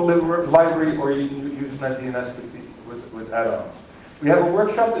resolver library, or you can use NetDNS with add-ons. We have a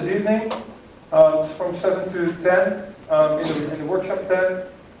workshop this evening. It's from 7 to 10. In the workshop 10,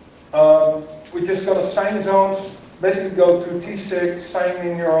 we're just going to sign zones. Basically go to T6, sign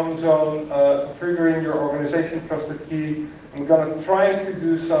in your own zone, configuring your organization trusted key. I'm going to try to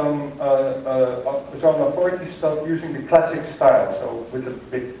do some zone authority stuff using the classic style, so with the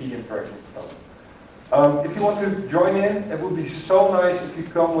big key interaction stuff. If you want to join in, it would be so nice if you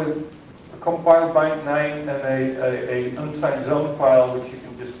come with a compiled bind 9 and a unsigned zone file, which you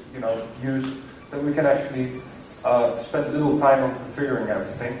can just use, so we can actually spend a little time on configuring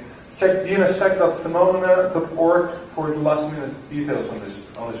everything. Check dnsdec.phenomena.org for the last minute details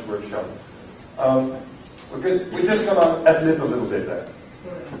on this workshop. We're just going to ad-lib a little bit there.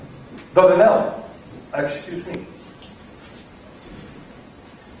 .nl, excuse me.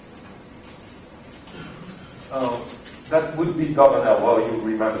 That would be .nl, well, you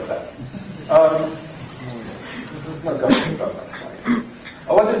remember that. It's not going to be .nl.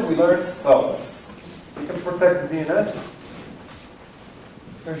 What did we learn? Well, we can protect the DNS.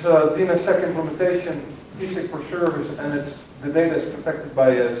 There's a dnsdec implementation, T6 for service, and the data is protected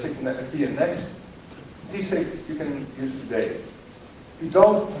by key and next. T6 you can use today. If you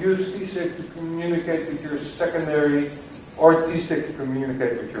don't use T6 to communicate with your secondary, or T6 to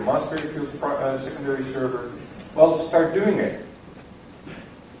communicate with your master if you're secondary server, well, start doing it.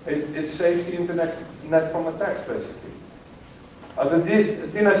 It saves the internet from attacks, basically. The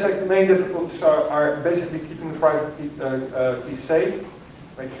dnsdec main difficulties are basically keeping the private key safe,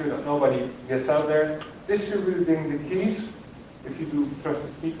 make sure that nobody gets out there, distributing the keys, if you do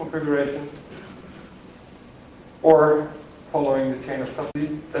trusted key configuration, or following the chain of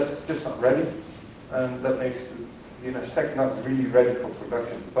custody. That's just not ready, and that makes the dnsdec not really ready for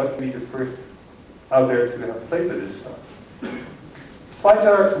production, but we the first out there to have played with this stuff.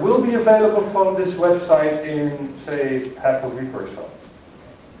 Slides will be available from this website in, say, half a week or so.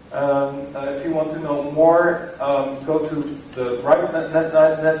 If you want to know more, go to the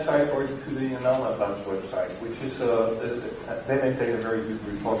net site or to the NLNet Labs website, which is they maintain a very good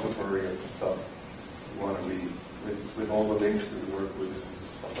repository of stuff you want to read, with all the links to the work with and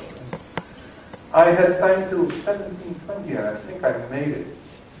stuff like that. I had time till 17:20, and I think I made it.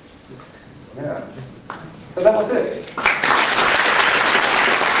 Yeah. So that was it.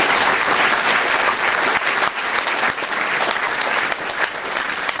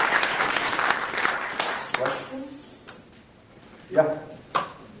 Yeah. You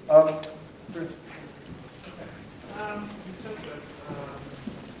said that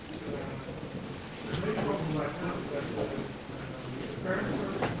the big problem right now is that the parents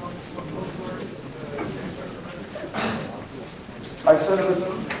I said it was,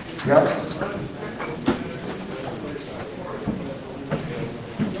 yeah.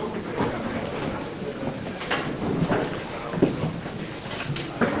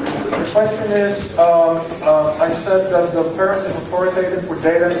 The question is, I said that the parent is authoritative for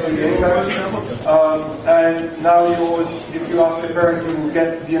data in the APIs, and now you always, if you ask the parent to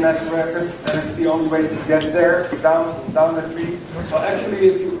get DNS record, and it's the only way to get there, down the tree. Well, actually,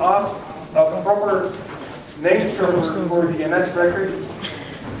 if you ask a proper name server for DNS record,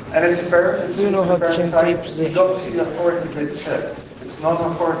 and it's a parent, do you know how to change tapes? You don't see the authoritative set. It's not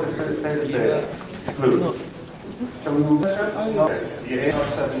authoritative data. It's blue. So we will the AR7 is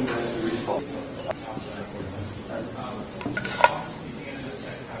the response.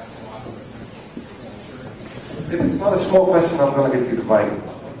 If it's not a small question, I'm going to give you the mic.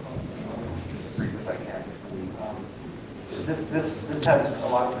 If I can. This has a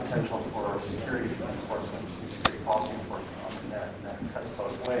lot of potential for security enforcement, security policy enforcement on the net, and that cuts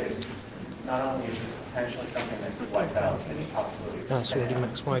both ways. not only is it potentially something that could wipe out any possibility of That's already spam,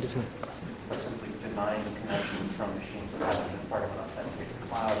 max wide, isn't it? but simply denying connection from machines that haven't been part of an authenticated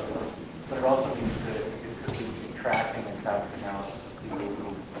cloud. But it also means that it could be tracking and traffic analysis of people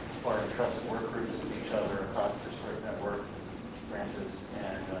who are in trusted work groups with each other across disparate network branches,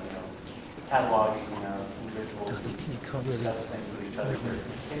 and cataloging individuals who discuss things with each other. If you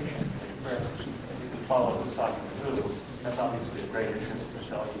can follow who's talking to who, that's obviously a great interest for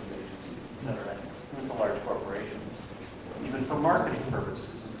intelligence agencies, et cetera, even for large corporations, even for marketing purposes.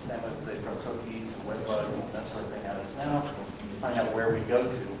 Same as they throw cookies and web bugs and that sort of thing at us now, find out where we go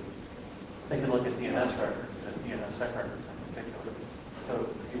to. They can look at DNS records and DNSSEC records in particular. So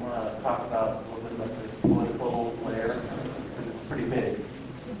if you want to talk about a little bit about the political layer, because it's pretty big.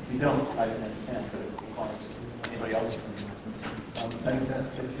 If you don't, I can understand, but anybody else can. And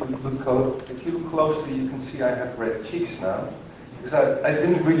if you look closely, you can see I have red cheeks now, because I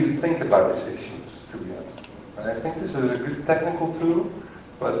didn't really think about these issues, to be honest. And I think this is a good technical tool,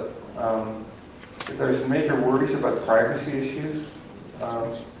 but if there's major worries about privacy issues,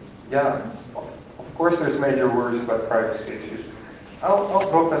 yeah, of course there's major worries about privacy issues. I'll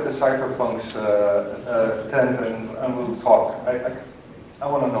drop at the cypherpunks tent and we'll talk. I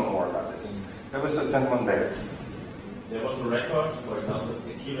want to know more about this. There was a gentleman there. There was a record, for example,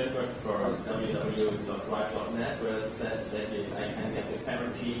 the key record for www.drive.net, where it says that I can get the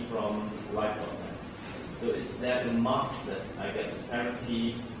parent key from drive.net. So is that a must that I get the parent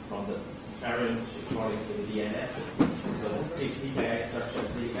key from the parent according to the DNS system? So the PKI structure,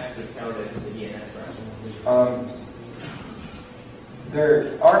 so you have to parallel the DNS structure.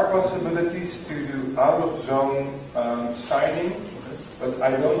 There are possibilities to do out-of-zone signing, but I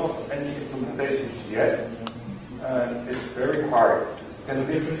don't know of any implementations yet. It's very hard. So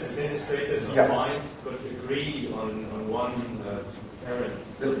different administrators or clients could agree on one parent.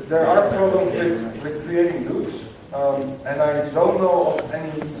 There are problems with creating loops, and I don't know of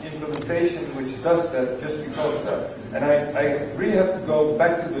any implementation which does that just because of that. And I really have to go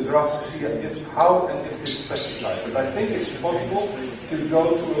back to the draft to see how and if it's specified. But I think it's possible to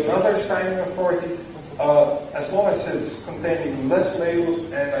go to another signing authority as long as it's containing less labels,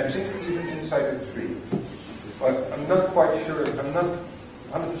 and I think even inside the tree. But I'm not quite sure, I'm not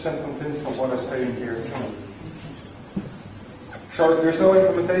 100% convinced of what I'm saying here. So there's no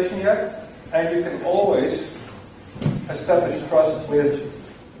implementation yet, and you can always establish trust with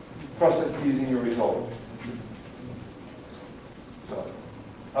trusted keys in your result. So,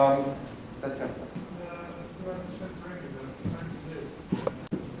 that's it.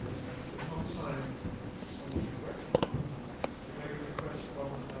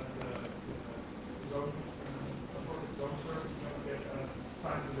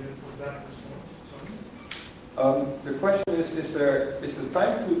 The question is the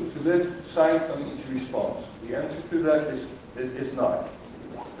time to live signed on each response? The answer to that is not.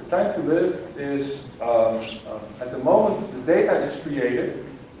 The time to live is, at the moment the data is created,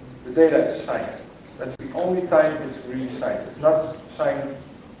 the data is signed. That's the only time it's really signed. It's not signed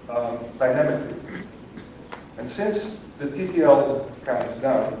dynamically. And since the TTL counts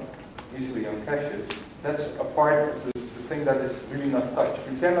down, easily on caches, that's a part of the thing that is really not touched.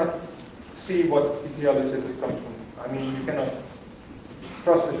 You cannot see what TTL is if it comes from, I mean, you cannot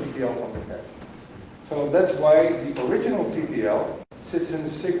trust the TTL from the cache. So that's why the original TTL sits in the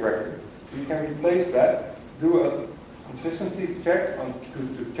SIG record. You can replace that, do a consistency check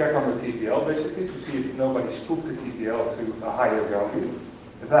to check on the TTL, basically, to see if nobody spoofed the TTL to a higher value.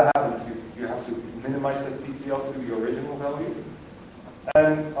 If that happens, you have to minimize that TTL to the original value.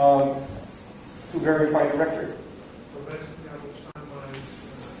 And to verify the record. So basically, I will sign my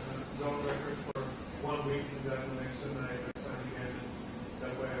zone record for 1 week, and then when I sign again,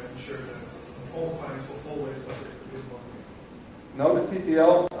 that way I ensure that all clients will always update within 1 week. No, the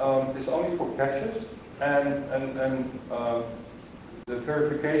TTL is only for caches, and the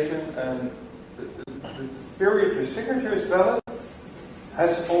verification and the period your signature is valid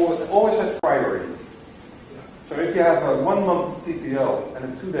has always has priority. So if you have a 1 month TTL and a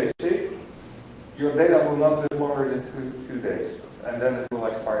 2 day SIG, your data will not live longer than 2 days, and then it will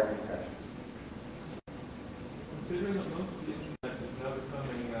expire in cache. Considering that most of the internet is now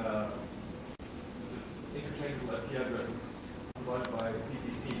becoming interchangeable IP addresses provided by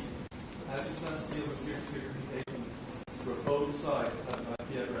PTP, how do you plan to deal with peer-to-peer communications where both sides have an IP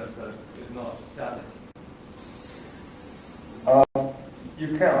address that is not static? You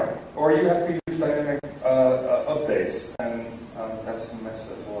can, or you have to use dynamic updates, and that's a mess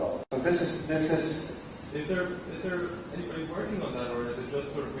as well. So this is. Is there anybody working on that, or is it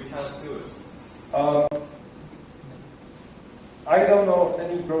just sort of we can't do it? I don't know of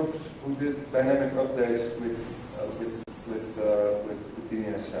any groups who did dynamic updates with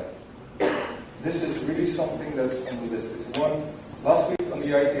dnsdec. This is really something that's on the list. It's one, last week on the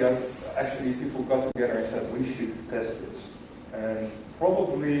ITF, actually people got together and said we should test this. And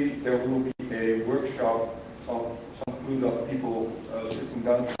probably there will be a workshop of some clued up people sitting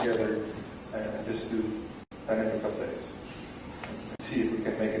down together and just do dynamic updates. And see if we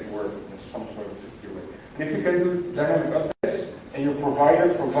can make it work in some sort of secure way. And if you can do dynamic updates and your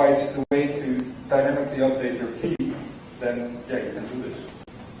provider provides the way to dynamically update your key, then yeah, you can do this.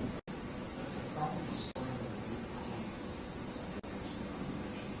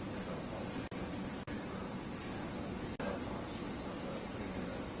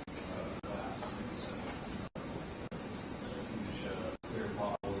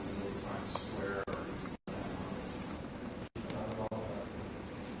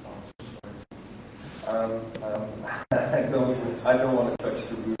 I don't want to touch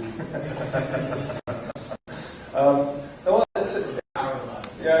the root. Well,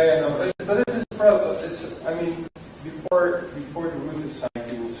 but it is probably. I mean, before the root is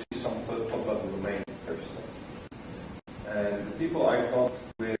signed, you will see some talk about the domain first. And the people I talked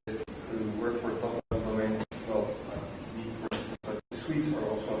with who work for top level domain, well, me for instance, but the Swedes are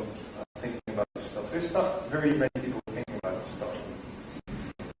also thinking about this stuff. There's not very many people thinking about this stuff.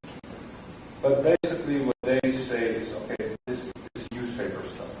 But basically, what they say is, okay, this is newspaper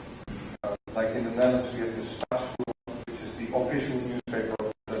stuff. Like in the Netherlands, we have the Staatscourant, which is the official newspaper of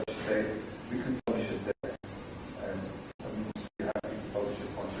the Dutch state. We could publish it there, and that means you have to publish it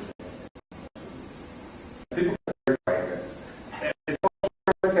once a day. People can verify it. And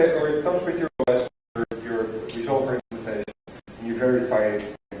it comes with your OS, your resolver implementation, and you verify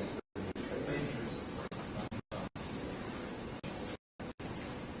it.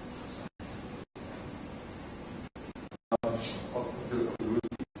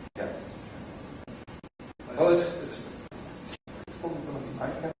 Well, it's probably going to be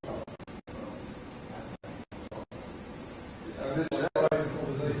ICANN.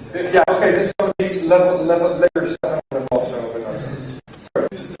 Yeah, okay, this is going to be level layer 7 and also. Sorry. I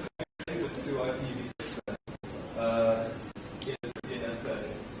think it's two IPv6 in DNSSEC.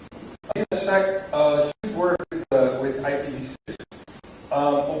 DNSSEC should work with IPv6,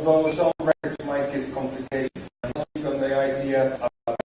 although some